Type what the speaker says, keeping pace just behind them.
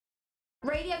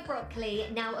Radio Brockley,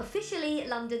 now officially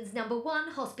London's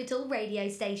 #1 hospital radio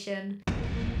station.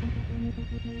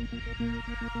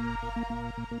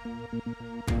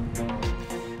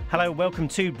 Hello, welcome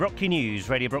to Brockley News,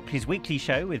 Radio Brockley's weekly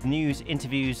show with news,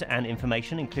 interviews and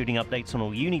information, including updates on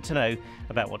all you need to know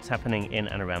about what's happening in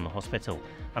and around the hospital.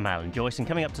 I'm Alan Joyce, and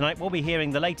coming up tonight we'll be hearing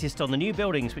the latest on the new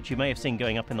buildings which you may have seen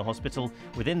going up in the hospital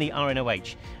within the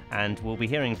RNOH, and we'll be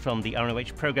hearing from the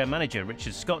RNOH Programme Manager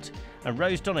Richard Scott and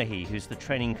Rose Donaghey, who's the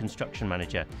Training Construction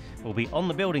Manager. We'll be on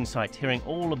the building site hearing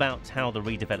all about how the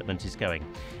redevelopment is going.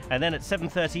 And then at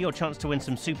 7:30 your chance to win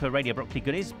some super Radio Brockley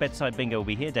goodies. Bedside Bingo will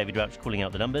be here, David Rauch calling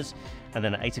out the numbers. And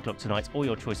then at 8 o'clock tonight, all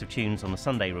your choice of tunes on the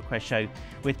Sunday Request Show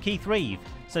with Keith Reeve.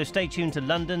 So stay tuned to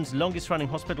London's longest running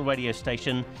hospital radio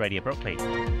station, Radio Brockley.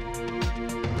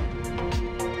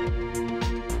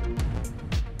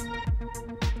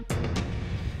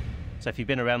 So if you've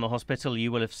been around the hospital,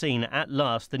 you will have seen at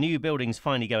last the new buildings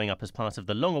finally going up as part of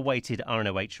the long-awaited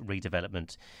RNOH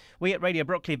redevelopment. We at Radio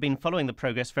Brockley have been following the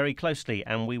progress very closely,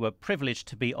 and we were privileged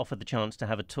to be offered the chance to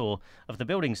have a tour of the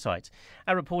building site.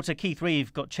 Our reporter Keith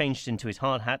Reeve got changed into his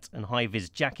hard hat and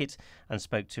high-vis jacket and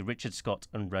spoke to Richard Scott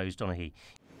and Rose Donaghey.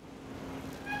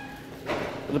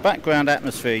 The background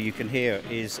atmosphere you can hear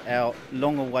is our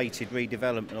long-awaited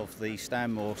redevelopment of the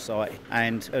Stanmore site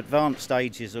and advanced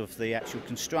stages of the actual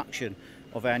construction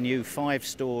of our new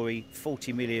 5-storey,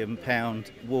 £40 million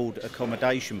walled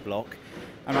accommodation block.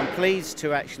 And I'm pleased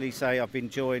to actually say I've been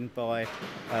joined by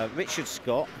Richard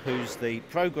Scott, who's the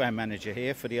Programme Manager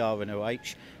here for the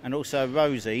RNOH, and also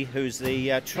Rosie, who's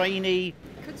the Trainee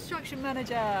Construction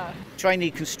Manager.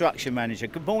 Trainee Construction Manager.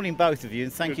 Good morning, both of you,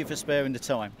 and thank you for sparing the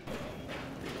time.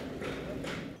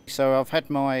 So I've had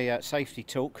my safety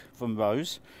talk from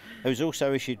Rose, who's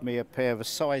also issued me a pair of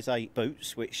size 8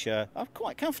 boots, which are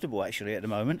quite comfortable actually at the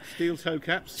moment. Steel toe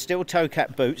caps. Steel toe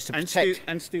cap boots to protect.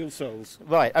 And steel soles.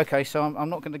 Right, okay, so I'm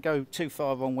not going to go too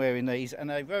far on wearing these, and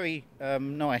a very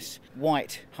nice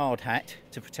white hard hat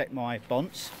to protect my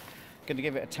bonds. Going to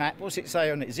give it a tap. What's it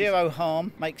say on it? Zero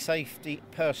harm, make safety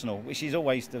personal, which is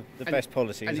always the best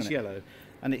policy, isn't it? And it's yellow.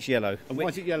 And it's yellow. And why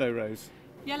is it yellow, Rose?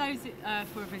 Yellow's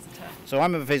for a visitor. So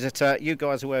I'm a visitor, you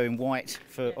guys are wearing white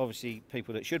for obviously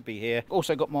people that should be here.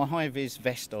 Also got my high-vis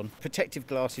vest on, protective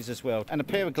glasses as well, and a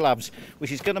pair of gloves,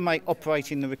 which is going to make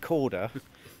operating the recorder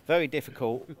very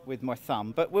difficult with my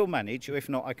thumb, but we'll manage, or if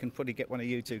not I can probably get one of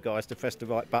you two guys to press the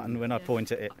right button when I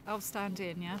point at it. I'll stand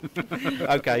in, yeah?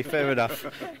 Okay, fair enough.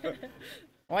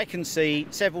 I can see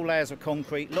several layers of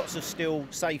concrete, lots of steel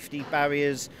safety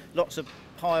barriers, lots of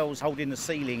piles holding the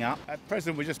ceiling up. At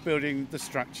present we're just building the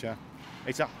structure.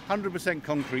 It's a 100%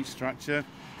 concrete structure.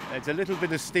 There's a little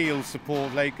bit of steel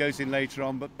support goes in later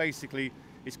on, but basically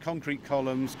it's concrete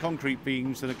columns, concrete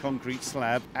beams and a concrete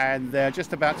slab. And they're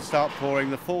just about to start pouring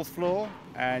the 4th floor,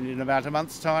 and in about a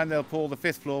month's time they'll pour the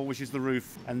 5th floor, which is the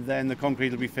roof, and then the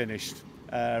concrete will be finished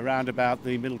around about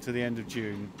the middle to the end of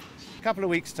June. A couple of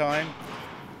weeks' time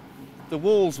the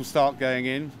walls will start going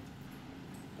in,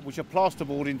 which are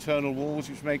plasterboard internal walls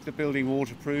which make the building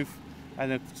waterproof,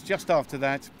 and just after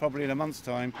that, probably in a month's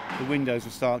time, the windows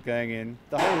will start going in.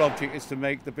 The whole object is to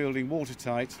make the building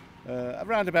watertight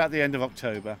around about the end of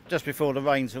October. Just before the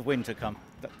rains of winter come.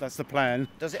 That's the plan.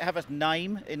 Does it have a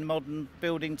name in modern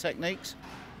building techniques?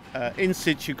 In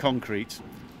situ concrete,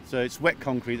 so it's wet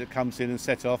concrete that comes in and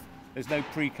set off. There's no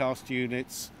precast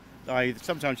units.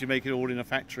 Sometimes you make it all in a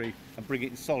factory and bring it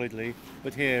in solidly,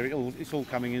 but here it's all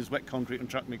coming in as wet concrete and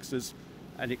truck mixers,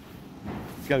 and it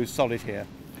goes solid here.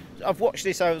 I've watched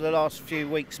this over the last few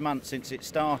weeks, months since it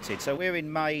started. So we're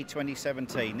in May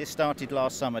 2017. This started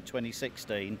last summer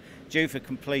 2016, due for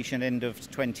completion end of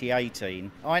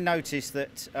 2018. I noticed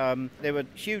that there were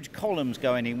huge columns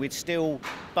going in with steel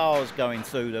bars going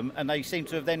through them, and they seem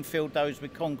to have then filled those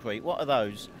with concrete. What are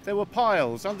those? There were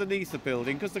piles underneath the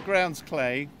building because the ground's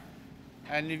clay.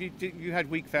 And if you had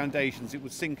weak foundations, it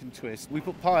would sink and twist. We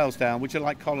put piles down, which are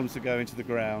like columns that go into the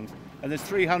ground. And there's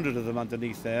 300 of them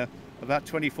underneath there, about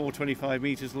 24, 25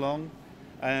 metres long.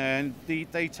 And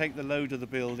they take the load of the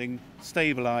building,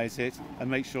 stabilise it, and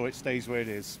make sure it stays where it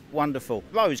is. Wonderful.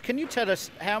 Rose, can you tell us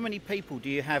how many people do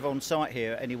you have on site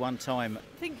here at any one time?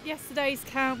 I think yesterday's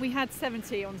count we had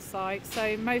 70 on site,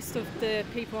 so most of the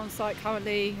people on site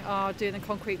currently are doing the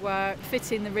concrete work,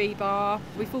 fitting the rebar.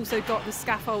 We've also got the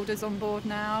scaffolders on board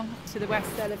now to the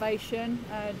west elevation,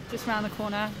 just round the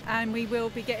corner, and we will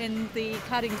be getting the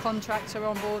cladding contractor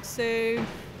on board soon.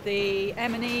 The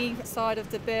M&E side of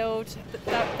the build,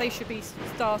 they should be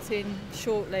starting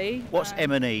shortly. What's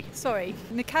M&E? Sorry,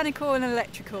 mechanical and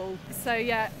electrical. So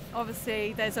yeah,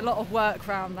 obviously there's a lot of work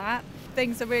around that.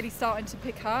 Things are really starting to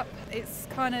pick up. It's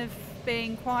kind of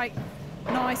being quite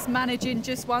nice managing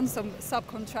just one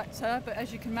subcontractor, but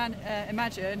as you can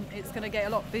imagine, it's going to get a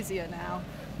lot busier now.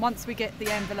 Once we get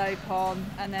the envelope on,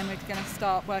 and then we're going to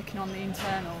start working on the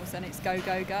internals, and it's go,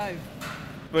 go, go.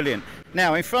 Brilliant.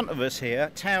 Now, in front of us here,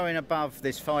 towering above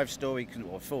this 5-storey,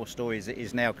 or 4 stories it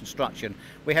is now construction,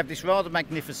 we have this rather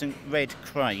magnificent red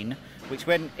crane, which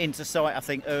went into site, I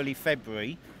think, early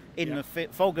February, in the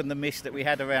fog and the mist that we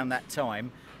had around that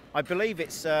time. I believe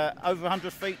it's over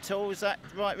 100 feet tall, is that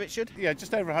right, Richard? Yeah,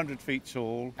 just over 100 feet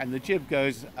tall, and the jib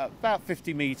goes about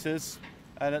 50 metres,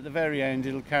 and at the very end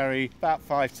it'll carry about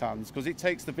 5 tonnes, because it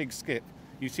takes the big skip.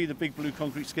 You see the big blue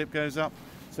concrete skip goes up?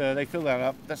 So they fill that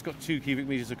up. That's got 2 cubic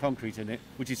metres of concrete in it,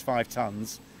 which is 5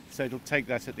 tonnes. So it'll take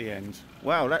that at the end.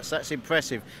 Wow, that's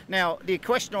impressive. Now, the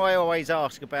question I always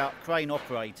ask about crane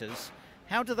operators,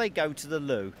 how do they go to the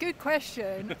loo? Good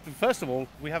question. First of all,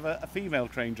 we have a female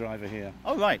crane driver here.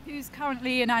 Oh, right. Who's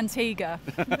currently in Antigua.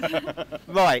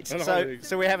 Right,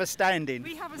 so we have a stand-in.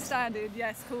 We have a stand-in,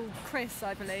 yes, called Chris,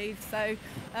 I believe. So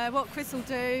what Chris will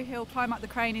do, he'll climb up the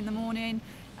crane in the morning,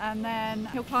 and then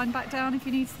he'll climb back down if he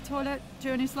needs the toilet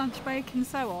during his lunch break and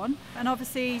so on. And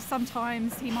obviously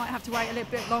sometimes he might have to wait a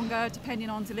little bit longer depending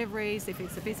on deliveries if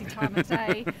it's a busy time of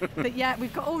day. But yeah,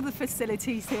 we've got all the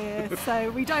facilities here,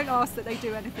 so we don't ask that they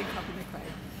do anything up in the crane.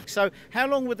 So how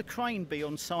long will the crane be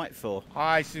on site for?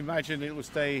 I imagine it will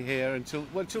stay here until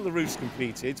the roof's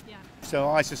completed. Yeah. So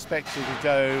I suspect it will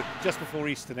go just before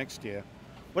Easter next year.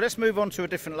 Well, let's move on to a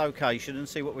different location and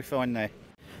see what we find there.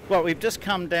 Well, we've just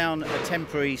come down a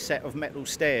temporary set of metal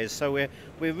stairs, so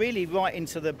we're really right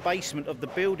into the basement of the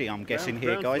building, I'm guessing,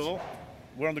 here, guys. Floor.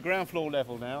 We're on the ground floor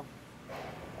level now,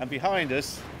 and behind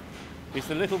us is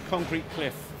the little concrete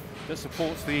cliff that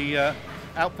supports the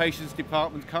outpatients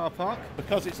department car park.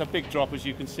 Because it's a big drop, as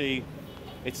you can see,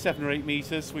 it's 7 or 8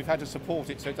 metres. We've had to support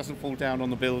it so it doesn't fall down on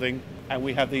the building, and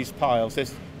we have these piles,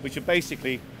 which are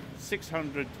basically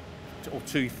 600 or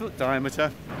 2-foot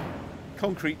diameter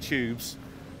concrete tubes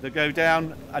that go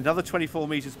down another 24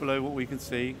 metres below what we can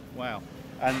see. Wow.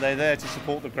 And they're there to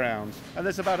support the ground. And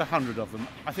there's about 100 of them.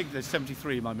 I think there's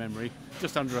 73 in my memory,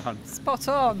 just under 100. Spot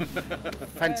on.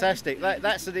 Fantastic.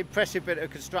 That's an impressive bit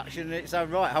of construction in its own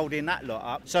right, holding that lot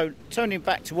up. So turning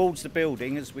back towards the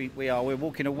building, as we're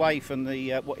walking away from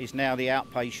the what is now the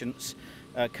outpatients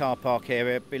car park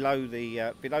area below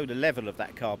the level of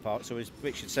that car park. So as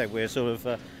Richard said, we're sort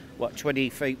of 20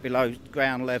 feet below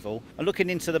ground level, and looking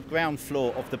into the ground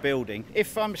floor of the building.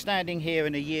 If I'm standing here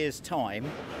in a year's time,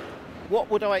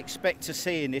 what would I expect to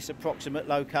see in this approximate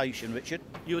location, Richard?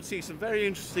 You would see some very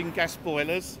interesting gas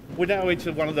boilers. We're now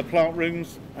into one of the plant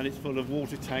rooms, and it's full of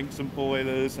water tanks and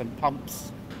boilers and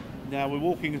pumps. Now we're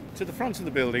walking to the front of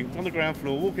the building, on the ground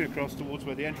floor, walking across towards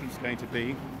where the entrance is going to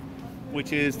be,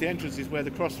 which is the entrance is where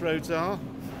the crossroads are,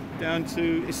 down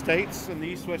to Estates and the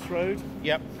East-West Road.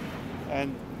 Yep.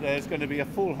 And there's going to be a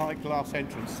full height glass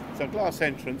entrance. So glass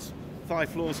entrance, 5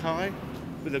 floors high,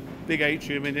 with a big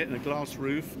atrium in it and a glass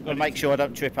roof. I'll make sure I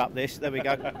don't trip up this. There we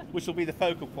go. Which will be the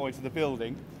focal point of the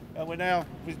building. And we're now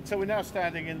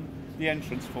standing in the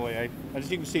entrance foyer. And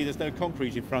as you can see, there's no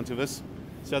concrete in front of us.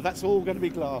 So that's all going to be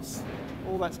glass.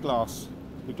 All that's glass.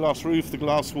 The glass roof, the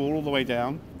glass wall, all the way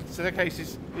down. The staircase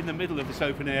is in the middle of this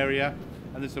open area,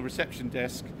 and there's a reception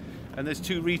desk. And there's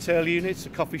 2 retail units, a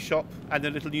coffee shop, and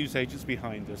the little newsagents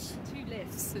behind us. 2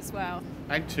 lifts as well.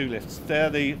 And 2 lifts. They're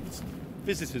the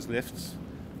visitors' lifts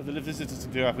for the visitors to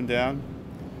go up and down.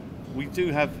 We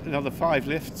do have another 5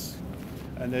 lifts,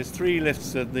 and there's 3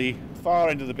 lifts at the far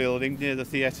end of the building near the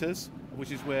theatres,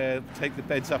 which is where we take the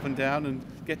beds up and down and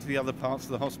get to the other parts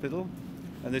of the hospital.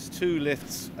 And there's 2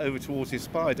 lifts over towards the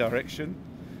Aspire direction,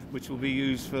 which will be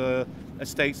used for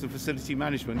estates and facility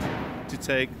management to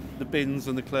take the bins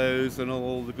and the clothes and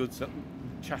all the goods,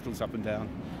 chattels up and down.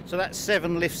 So that's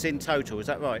 7 lifts in total, is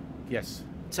that right? Yes.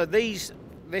 So these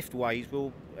liftways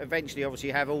will eventually obviously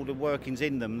have all the workings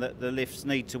in them that the lifts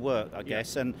need to work, I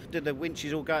guess. And do the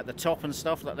winches all go at the top and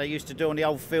stuff like they used to do on the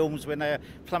old films when they're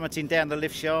plummeting down the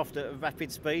lift shaft at a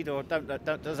rapid speed, or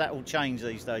does that all change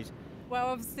these days? Well,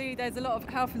 obviously there's a lot of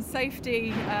health and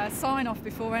safety sign-off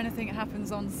before anything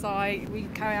happens on site. We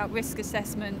carry out risk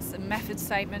assessments and method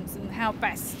statements and how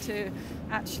best to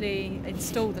actually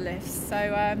install the lifts. So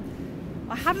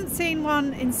I haven't seen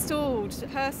one installed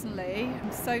personally,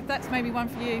 so that's maybe one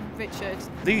for you, Richard.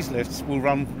 These lifts will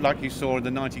run like you saw in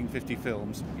the 1950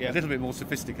 films, yeah. A little bit more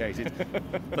sophisticated.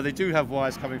 But they do have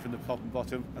wires coming from the top and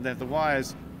bottom, and they have the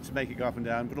wires to make it go up and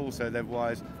down, but also they have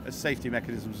wires as safety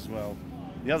mechanisms as well.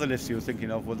 The other lifts you were thinking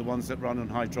of were the ones that run on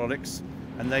hydraulics,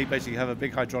 and they basically have a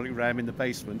big hydraulic ram in the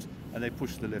basement and they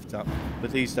push the lift up.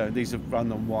 But these don't, these are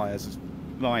run on wires.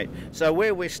 Right, so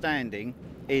where we're standing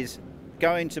is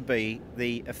going to be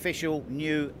the official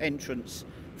new entrance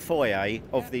foyer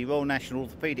of the Royal National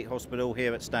Orthopaedic Hospital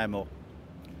here at Stanmore.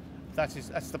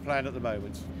 That's the plan at the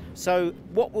moment. So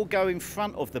what will go in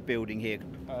front of the building here?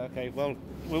 Okay, well,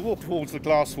 we'll walk towards the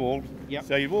glass wall. Yep.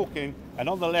 So you walk in, and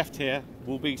on the left here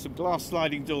will be some glass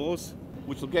sliding doors,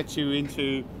 which will get you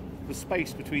into the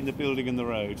space between the building and the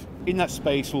road. In that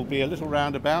space will be a little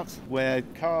roundabout where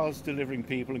cars delivering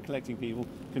people and collecting people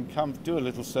can come, do a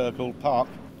little circle, park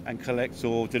and collect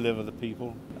or deliver the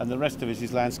people. And the rest of it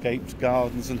is landscapes,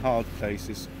 gardens and hard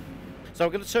places. So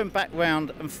I'm going to turn back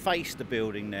round and face the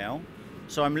building now.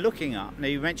 So I'm looking up. Now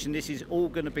you mentioned this is all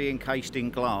going to be encased in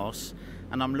glass,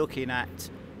 and I'm looking at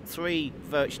 3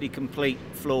 virtually complete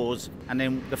floors, and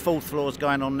then the 4th floor is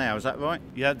going on now, is that right?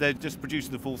 Yeah, they're just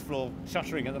producing the 4th floor,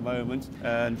 shuttering at the moment,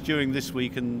 and during this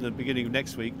week and the beginning of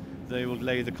next week they will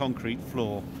lay the concrete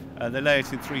floor. They lay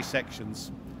it in 3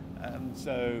 sections,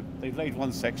 so they've laid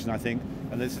 1 section I think,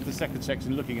 and this is the 2nd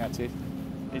section looking at it.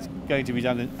 It's going to be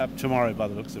done up tomorrow by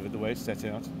the looks of it, the way it's set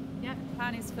out. Yeah, the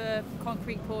plan is for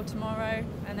concrete pour tomorrow,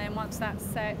 and then once that's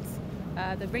set,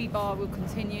 the rebar will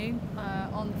continue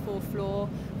on the 4th floor.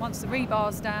 Once the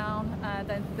rebar's down,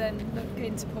 then look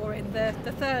into pouring the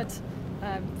 3rd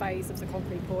phase of the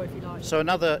concrete pour, if you like. So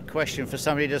another question for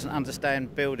somebody who doesn't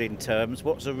understand building terms,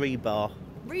 what's a rebar?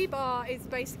 Rebar is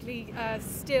basically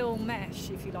steel mesh,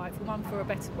 if you like, for a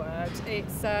better word.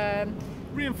 It's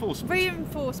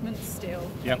reinforcement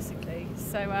steel, Yep. basically.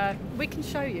 So we can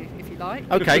show you if you like.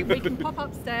 Okay. We can pop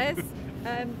upstairs,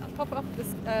 pop up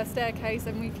the staircase,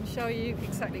 and we can show you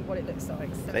exactly what it looks like.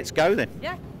 So, Let's go then.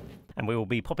 yeah. And we will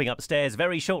be popping upstairs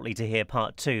very shortly to hear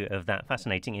part 2 of that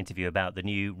fascinating interview about the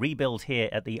new rebuild here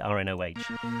at the RNOH.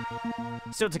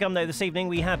 Still to come though this evening,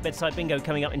 we have Bedside Bingo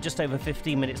coming up in just over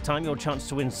 15 minutes time. Your chance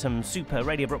to win some super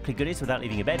Radio Brockley goodies without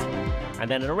leaving your bed.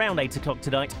 And then at around 8 o'clock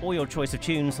tonight, all your choice of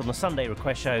tunes on the Sunday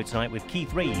Request Show tonight with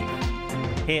Keith Reeve.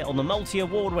 Here on the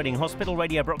multi-award winning Hospital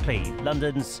Radio Brockley,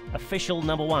 London's official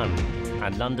 #1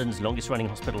 and London's longest running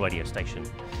hospital radio station.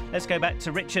 Let's go back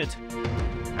to Richard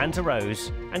and to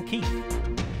Rose and Keith.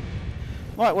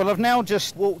 Right, well I've now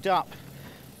just walked up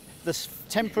the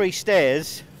temporary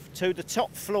stairs to the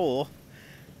top floor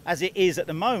as it is at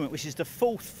the moment, which is the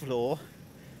 4th floor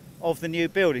of the new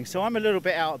building. So I'm a little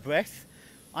bit out of breath.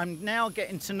 I'm now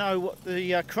getting to know what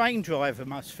the crane driver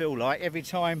must feel like every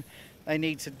time they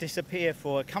need to disappear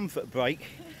for a comfort break.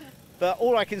 But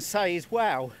all I can say is,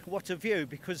 wow, what a view,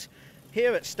 because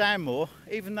here at Stanmore,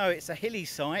 even though it's a hilly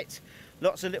site,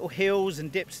 lots of little hills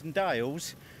and dips and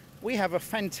dales, we have a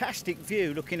fantastic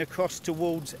view looking across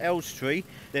towards Elstree.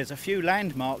 There's a few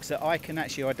landmarks that I can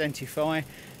actually identify,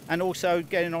 and also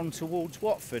getting on towards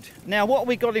Watford. Now, what have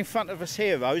we got in front of us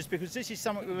here, Rose? Because this is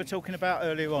something we were talking about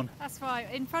earlier on. That's right.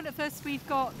 In front of us, we've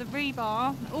got the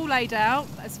rebar all laid out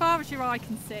as far as your eye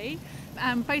can see.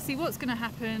 And basically what's going to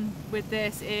happen with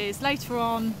this is later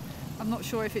on, I'm not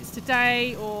sure if it's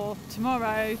today or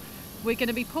tomorrow, we're going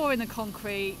to be pouring the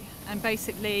concrete, and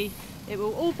basically it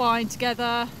will all bind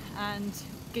together and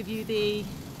give you the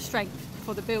strength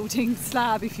for the building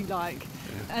slab, if you like.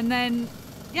 And then,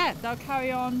 yeah, they'll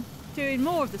carry on doing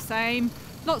more of the same.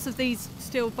 Lots of these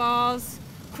steel bars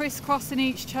crisscrossing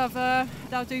each other.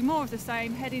 They'll do more of the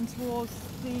same, heading towards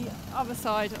the other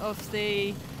side of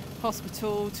the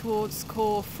hospital, towards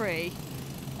core 3.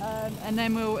 And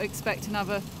then we'll expect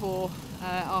another pour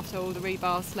after all the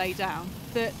rebars lay down.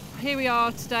 But here we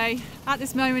are today. At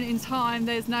this moment in time,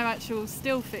 there's no actual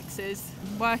steel fixers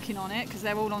working on it because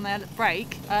they're all on their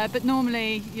break. But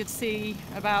normally you'd see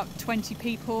about 20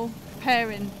 people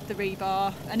preparing the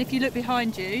rebar. And if you look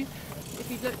behind you, if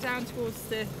you look down towards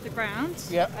the ground,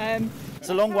 it's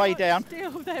a long way down.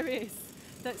 Steel there is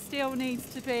that still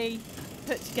needs to be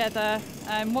put together.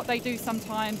 What they do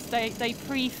sometimes, they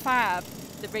prefab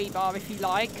the rebar, if you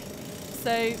like.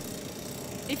 So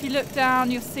if you look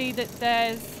down, you'll see that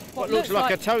there's what looks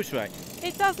like a toast rack.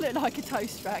 It does look like a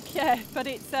toast rack, yeah, but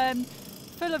it's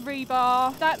full of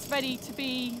rebar. That's ready to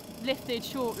be lifted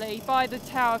shortly by the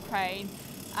tower crane,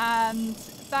 and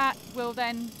that will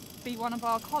then be one of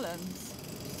our columns.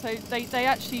 So they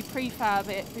actually prefab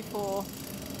it before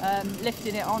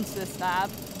lifting it onto the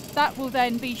slab. That will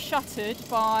then be shuttered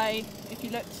by, if you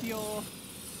look to your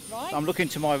right. I'm looking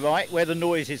to my right, where the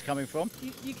noise is coming from.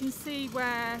 You can see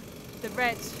where the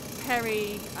red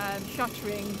peri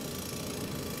shuttering,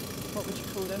 what would you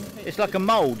call them? It's like a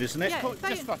mould, isn't it? Yeah,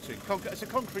 Just shuttering. It's a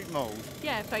concrete mould.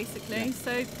 Yeah, basically. Yeah.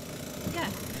 So, yeah,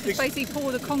 just basically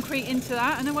pour the concrete into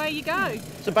that and away you go.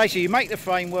 So basically you make the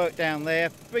framework down there,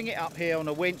 bring it up here on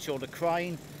a winch or the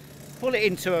crane, pull it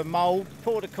into a mould,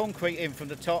 pour the concrete in from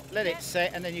the top, let it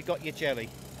set, and then you've got your jelly.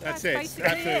 That's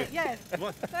basically it. Yeah,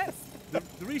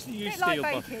 The reason you use Bit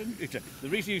like steel, baking. the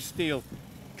reason you use steel,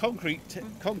 concrete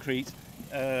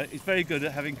is very good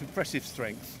at having compressive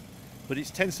strength, but its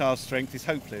tensile strength is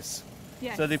hopeless.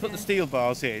 Yes, So they put the steel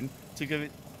bars in to give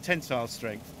it tensile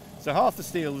strength. So half the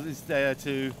steel is there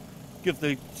to give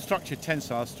the structure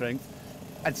tensile strength,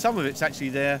 and some of it's actually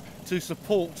there to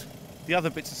support the other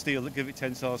bits of steel that give it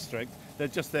tensile strength. They're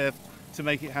just there to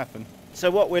make it happen.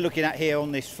 So what we're looking at here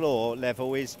on this floor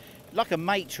level is like a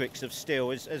matrix of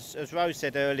steel. As Rose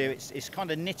said earlier, it's kind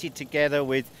of knitted together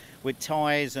with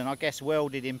ties and I guess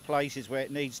welded in places where it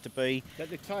needs to be.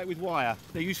 They tie it with wire.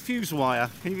 They use fuse wire.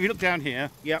 If you look down here,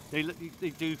 Yep. they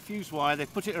do fuse wire. They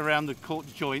put it around the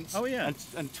joints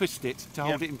and twist it to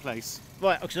hold it in place.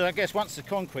 Right, because I guess once the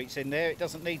concrete's in there, it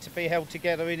doesn't need to be held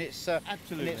together in its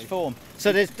form.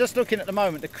 So there's just looking at the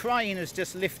moment, the crane has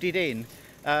just lifted in.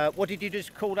 What did you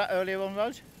just call that earlier on,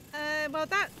 Rose? Well,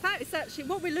 that is actually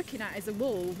what we're looking at is a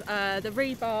wall. The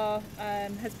rebar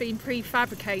has been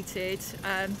prefabricated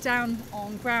down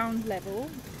on ground level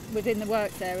within the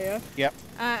works area. Yep.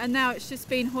 And now it's just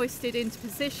been hoisted into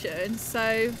position.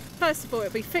 So first of all,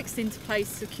 it'll be fixed into place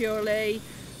securely.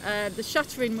 The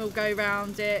shuttering will go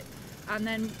around it, and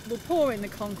then we'll pour in the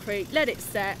concrete, let it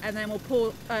set, and then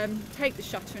we'll take the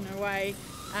shuttering away.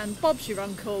 And Bob's your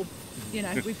uncle. You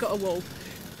know, we've got a wall.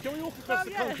 Can we walk across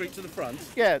the concrete to the front?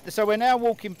 Yeah, so we're now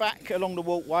walking back along the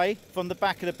walkway from the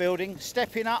back of the building,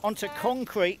 stepping up onto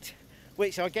concrete,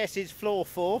 which I guess is floor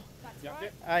 4. That's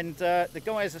right. And the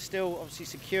guys are still obviously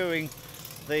securing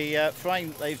the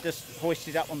frame they've just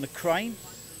hoisted up on the crane.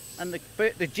 And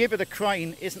the jib of the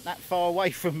crane isn't that far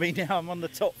away from me now. I'm on the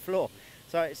top floor.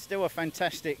 So it's still a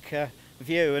fantastic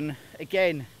view. And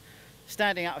again,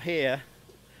 standing up here,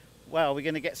 well, we're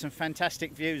going to get some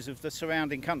fantastic views of the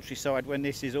surrounding countryside when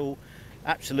this is all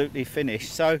absolutely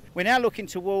finished. So we're now looking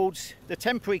towards the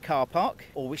temporary car park,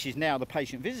 or which is now the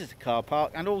patient visitor car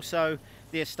park, and also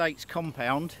the estate's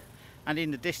compound. And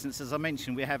in the distance, as I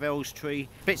mentioned, we have Elstree,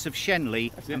 bits of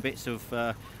Shenley and bits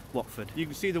of Watford. You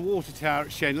can see the water tower at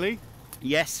Shenley.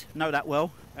 Yes, know that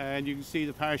well. And you can see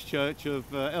the parish church of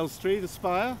Elstree, the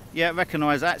spire. Yeah,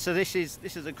 recognise that. So this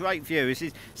is a great view. This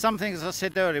is something, as I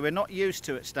said earlier, we're not used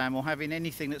to at Stanmore having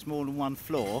anything that's more than one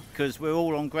floor, because we're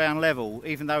all on ground level,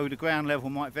 even though the ground level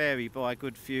might vary by a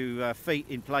good few feet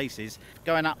in places.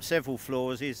 Going up several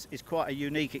floors is quite a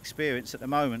unique experience at the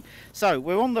moment. So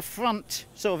we're on the front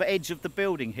sort of edge of the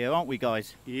building here, aren't we,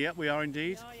 guys? Yeah, we are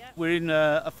indeed. Oh, yeah. We're in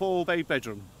a 4-bay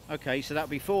bedroom. Okay, so that'll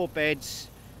be 4 beds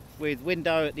with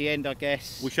window at the end, I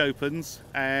guess. Which opens,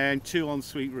 and 2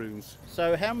 ensuite rooms.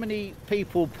 So how many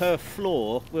people per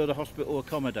floor will the hospital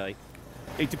accommodate?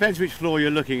 It depends which floor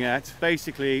you're looking at.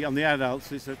 Basically, on the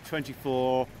adults, it's at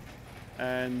 24,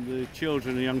 and the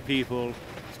children and young people,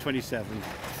 it's 27.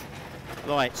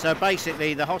 Right, so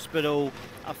basically the hospital,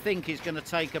 I think, is going to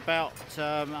take about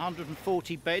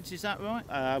 140 beds, is that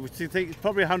right? We think it's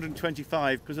probably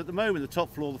 125, because at the moment, the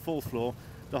top floor, the 4th floor,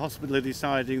 the hospital are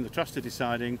deciding, the trust are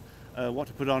deciding what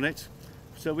to put on it.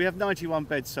 So we have 91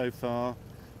 beds so far.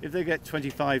 If they get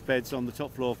 25 beds on the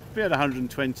top floor, we'll be at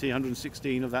 120,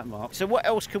 116 of that mark. So what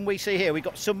else can we see here? We've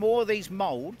got some more of these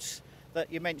moulds that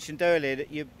you mentioned earlier,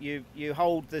 that you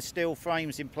hold the steel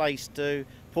frames in place to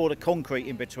pour the concrete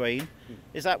in between.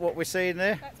 Is that what we're seeing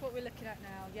there? That's what we're looking at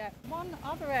now, yeah. One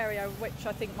other area which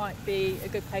I think might be a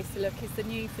good place to look is the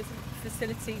new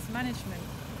facilities management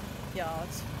yard.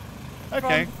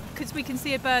 Okay. Because we can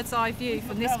see a bird's eye view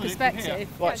from this perspective.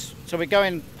 Right, so we're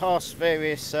going past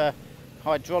various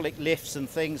hydraulic lifts and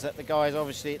things that the guys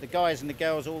and the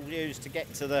girls all use to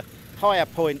get to the higher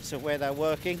points of where they're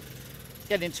working.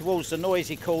 Getting towards the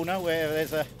noisy corner where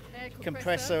there's a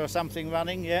compressor or something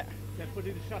running, yeah. They're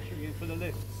putting the shuttering in for the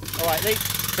lifts. All right,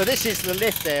 so this is the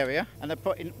lift area, and they're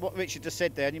putting, what Richard just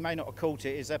said there, and you may not have caught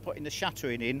it, is they're putting the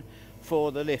shuttering in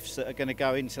for the lifts that are going to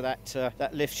go into that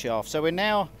lift shaft. So we're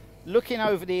now looking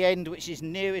over the end, which is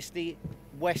nearest the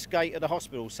west gate of the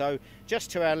hospital. So just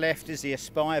to our left is the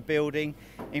Aspire building,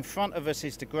 in front of us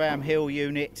is the Graham Hill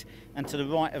unit, and to the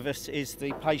right of us is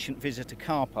the patient visitor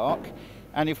car park.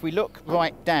 And if we look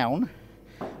right down,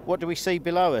 what do we see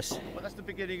below us? Well, that's the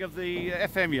beginning of the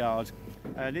FM yard,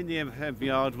 and in the FM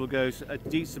yard will go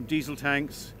some diesel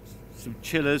tanks, some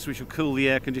chillers which will cool the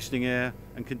air conditioning air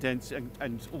and condense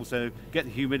and also get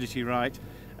the humidity right,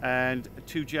 and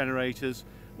 2 generators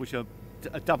which are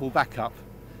a double backup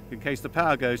in case the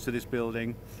power goes to this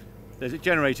building. There's a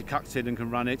generator cuts in and can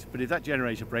run it, but if that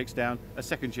generator breaks down, a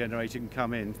second generator can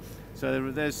come in. So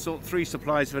there's sort of 3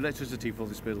 supplies of electricity for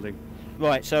this building.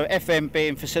 Right, so FM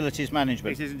being facilities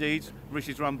management. It is indeed, which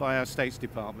is run by our Estates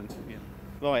Department. Yeah.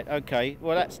 Right, okay.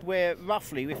 Well, that's where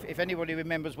roughly, if anybody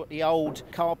remembers what the old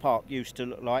car park used to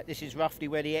look like, this is roughly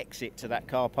where the exit to that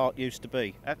car park used to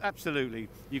be. Absolutely.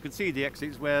 You can see the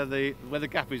exits where the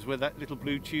gap is, where that little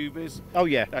blue tube is. Oh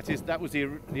yeah. That was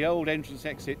the old entrance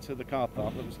exit to the car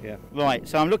park that was here. Right,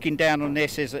 so I'm looking down on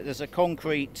this. There's a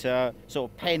concrete sort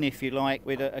of pen, if you like,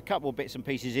 with a couple of bits and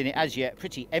pieces in it, as yet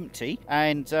pretty empty,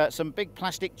 and some big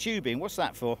plastic tubing. What's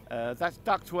that for? That's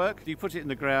ductwork. You put it in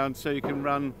the ground so you can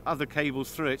run other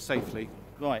cables through it safely.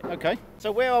 Right, okay.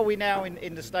 So where are we now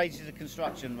in the stages of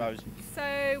construction, Rose?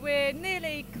 So we're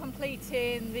nearly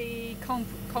completing the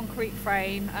concrete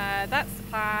frame. That's the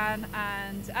plan,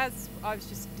 and as I was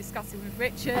just discussing with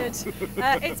Richard,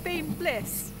 it's been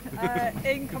bliss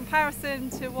in comparison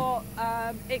to what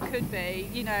it could be,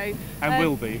 you know. And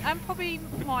will be. And probably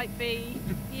might be,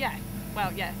 yeah.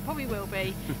 Well, yeah, probably will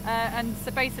be. And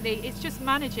so basically it's just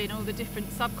managing all the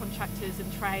different subcontractors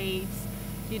and trades,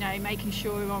 you know, making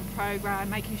sure we're on programme,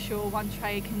 making sure one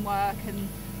trade can work and,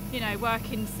 you know,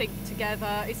 work in sync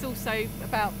together. It's also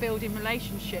about building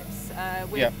relationships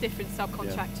with different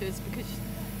subcontractors because,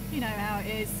 you know how it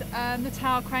is. The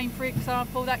tower crane, for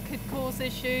example, that could cause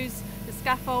issues. The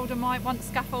scaffolder might want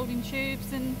scaffolding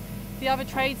tubes and the other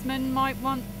tradesman might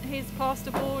want his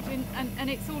plasterboard, and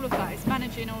it's all of that. It's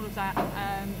managing all of that,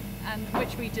 and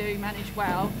which we do manage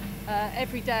well.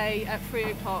 Every day at 3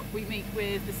 o'clock we meet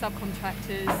with the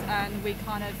subcontractors and we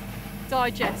kind of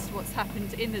digest what's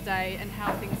happened in the day and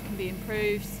how things can be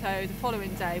improved. So the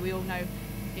following day we all know,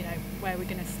 you know, where we're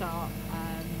going to start,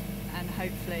 and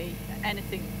hopefully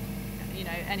anything, you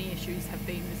know, any issues have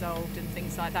been resolved and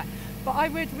things like that. But I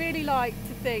would really like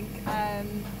to think,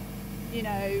 you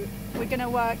know, we're going to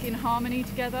work in harmony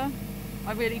together.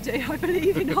 I really do. I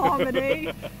believe in harmony,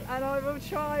 and I will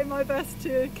try my best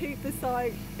to keep the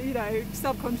site, you know,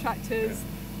 subcontractors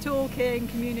talking,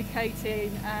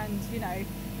 communicating, and, you know,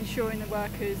 ensuring the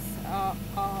workers are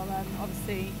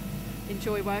obviously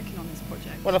enjoy working on this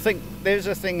project. Well, I think there's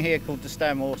a thing here called the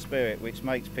Stanmore spirit, which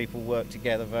makes people work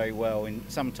together very well in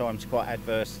sometimes quite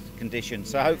adverse conditions.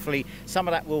 So hopefully some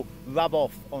of that will rub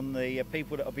off on the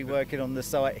people that will be working on the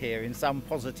site here in some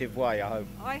positive way, I hope.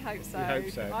 I hope so. You hope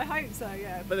so. I hope so,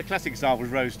 yeah. But the classic example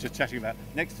Rose just chatting about,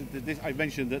 next to this, I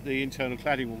mentioned that the internal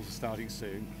cladding walls are starting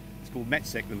soon. It's called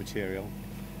Metsec, the material,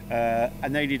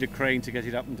 and they need a crane to get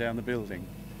it up and down the building.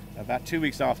 About 2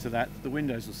 weeks after that, the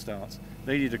windows will start.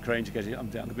 They need a crane to get it up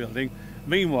and down the building.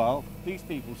 Meanwhile, these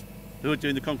people who are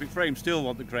doing the concrete frame still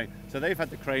want the crane. So they've had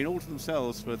the crane all to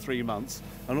themselves for 3 months,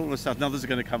 and all of a sudden others are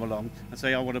going to come along and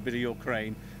say, I want a bit of your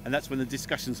crane. And that's when the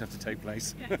discussions have to take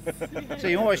place. So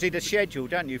you always need a schedule,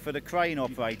 don't you, for the crane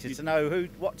operator to know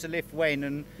what to lift when,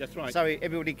 and that's right. So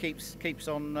everybody keeps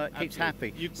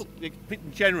happy.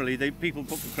 Generally, people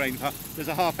book the crane. There's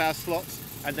a half-hour slot,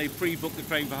 and they pre-book the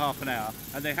crane for half an hour,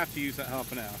 and they have to use that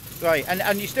half an hour. Right,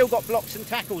 and you still got blocks and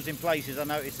tackles in places, I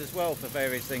noticed, as well, for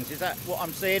various things. Is that what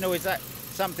I'm seeing, or is that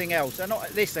something else? And not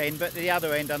at this end, but at the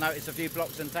other end, I noticed a few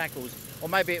blocks and tackles. Or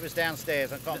maybe it was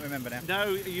downstairs, I can't remember now.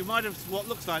 No, you might have, what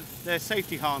looks like they're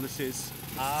safety harnesses.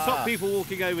 Stop people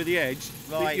walking over the edge.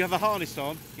 Right. You have a harness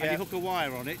on, and you hook a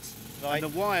wire on it, and the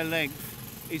wire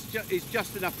length is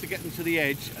just enough to get them to the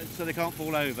edge so they can't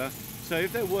fall over. So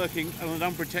if they're working on an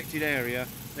unprotected area,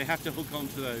 they have to hook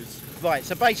onto those. Right,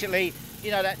 so basically,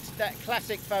 you know, that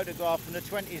classic photograph from the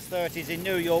 20s, 30s in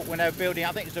New York when they were building,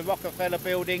 I think it's the Rockefeller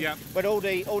building, but all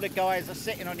the guys are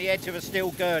sitting on the edge of a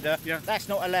steel girder. That's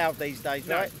not allowed these days,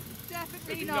 right?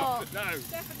 Definitely not. No,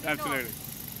 definitely absolutely. Not.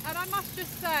 And I must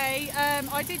just say,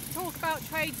 I did talk about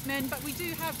tradesmen, but we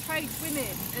do have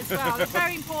tradeswomen as well. They're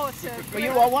very important. Well,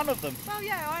 you are one of them. Well,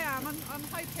 yeah, I am. I'm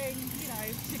hoping, you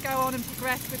know, to go on and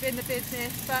progress within the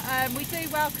business. But we do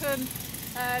welcome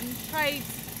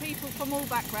tradespeople from all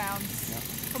backgrounds.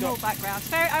 From all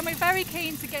backgrounds. And we're very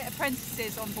keen to get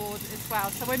apprentices on board as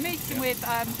well. So we're meeting with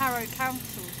Harrow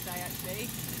Council today, actually.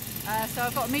 So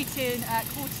I've got a meeting at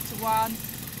 1:45.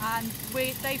 And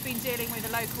they've been dealing with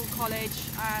a local college,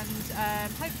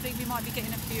 and hopefully we might be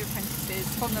getting a few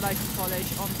apprentices from the local college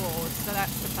on board. So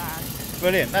that's the plan.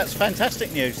 Brilliant, that's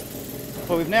fantastic news.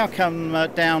 Well, we've now come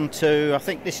down to, I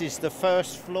think this is the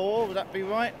first floor, would that be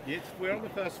right? Yes, we're on the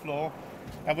first floor,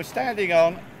 and we're standing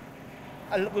on,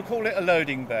 we'll call it a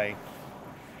loading bay.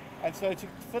 And so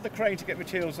for the crane to get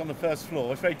materials on the first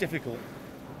floor, it's very difficult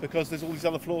because there's all these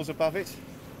other floors above it.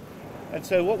 And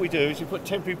so what we do is we put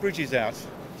temporary bridges out.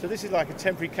 So this is like a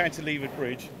temporary cantilevered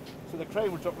bridge. So the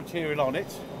crane will drop material on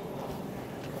it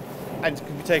and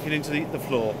can be taken into the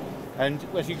floor. And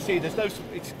as you can see,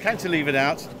 it's cantilevered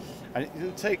out, and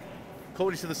it'll take,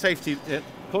 according to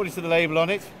the label on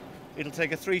it, it'll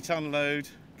take a 3-ton load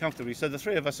comfortably. So the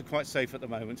three of us are quite safe at the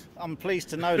moment. I'm pleased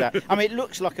to know that. I mean, it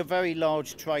looks like a very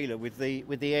large trailer with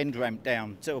the end ramp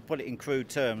down, so we'll put it in crude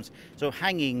terms. So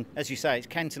hanging, as you say, it's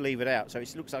cantilevered out, so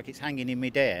it looks like it's hanging in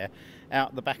midair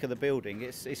out the back of the building.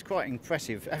 It's quite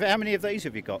impressive. How many of these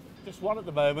have you got? Just one at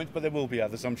the moment, but there will be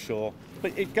others, I'm sure.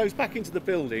 But it goes back into the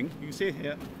building, you can see it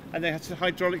here, and they have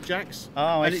hydraulic jacks.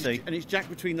 Oh, I and see. And it's jacked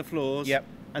between the floors. Yep.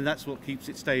 And that's what keeps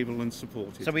it stable and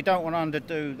supported. So we don't want to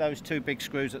undo those two big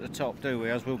screws at the top, do we?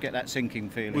 As we'll get that sinking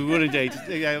feeling. We would indeed.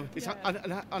 Yeah, it's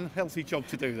an unhealthy job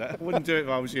to do that. I wouldn't do it if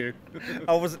I was you.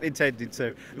 I wasn't intended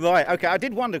to. Right, okay, I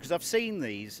did wonder, because I've seen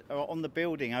these on the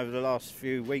building over the last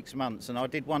few weeks, months, and I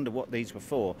did wonder what these were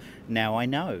for. Now I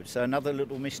know. So another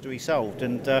little mystery solved.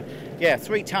 And yeah,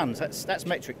 3 tonnes, that's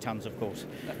metric tonnes, of course.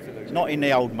 Absolutely. Not in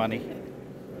the old money.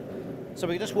 So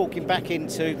we're just walking back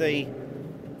into the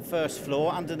first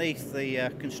floor underneath the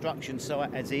construction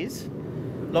site as is.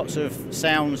 Lots of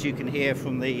sounds you can hear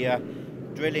from the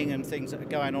drilling and things that are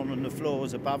going on the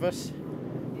floors above us.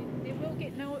 It will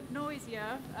get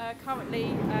noisier.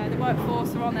 Currently the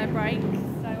workforce are on their break,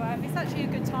 so it's actually a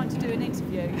good time to do an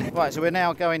interview. Right, so we're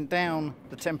now going down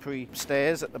the temporary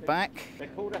stairs at the back. They're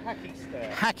called a hacky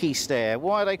stair. Hacky stair.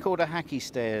 Why are they called a hacky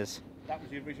stairs? That was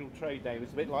the original trade name.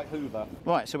 It's a bit like Hoover.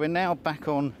 Right, so we're now back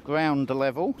on ground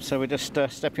level. So we're just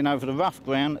stepping over the rough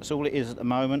ground. That's all it is at the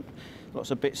moment. Lots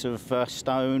of bits of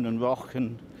stone and rock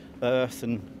and earth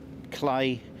and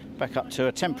clay. Back up to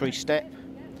a temporary step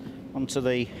onto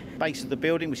the base of the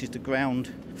building, which is the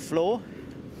ground floor.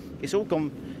 It's all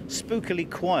gone spookily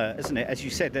quiet, isn't it? As you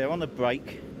said, they're on a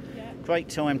break. Great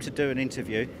time to do an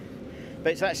interview.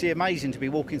 But it's actually amazing to be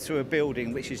walking through a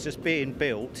building which is just being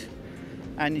built.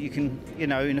 And you can, you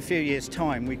know, in a few years'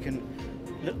 time, we can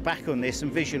look back on this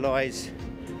and visualise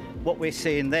what we're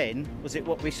seeing then. Was it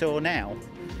what we saw now?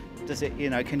 Does it, you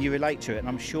know, can you relate to it? And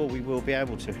I'm sure we will be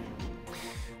able to.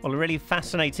 Well, a really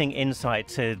fascinating insight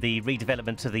to the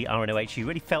redevelopment to the RNOH. You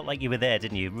really felt like you were there,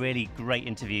 didn't you? Really great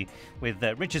interview with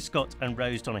Richard Scott and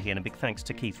Rose Donaghey, and a big thanks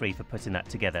to Keith Reeve for putting that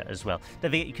together as well.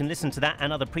 Don't forget you can listen to that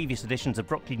and other previous editions of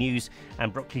Brockley News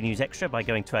and Brockley News Extra by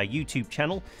going to our YouTube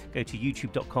channel. Go to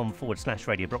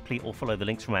youtube.com/Radio Brockley or follow the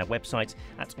links from our website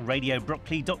at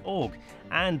radiobrockley.org.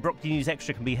 And Brockley News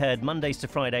Extra can be heard Mondays to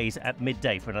Fridays at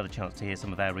midday for another chance to hear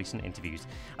some of our recent interviews.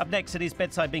 Up next it is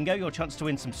Bedside Bingo, your chance to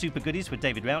win some super goodies with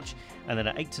David Rauch, and then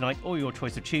at 8 tonight, all your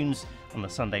choice of tunes on the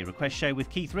Sunday Request Show with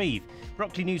Keith Reeve.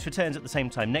 Brockley News returns at the same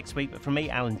time next week, but from me,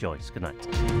 Alan Joyce. Good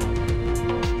night.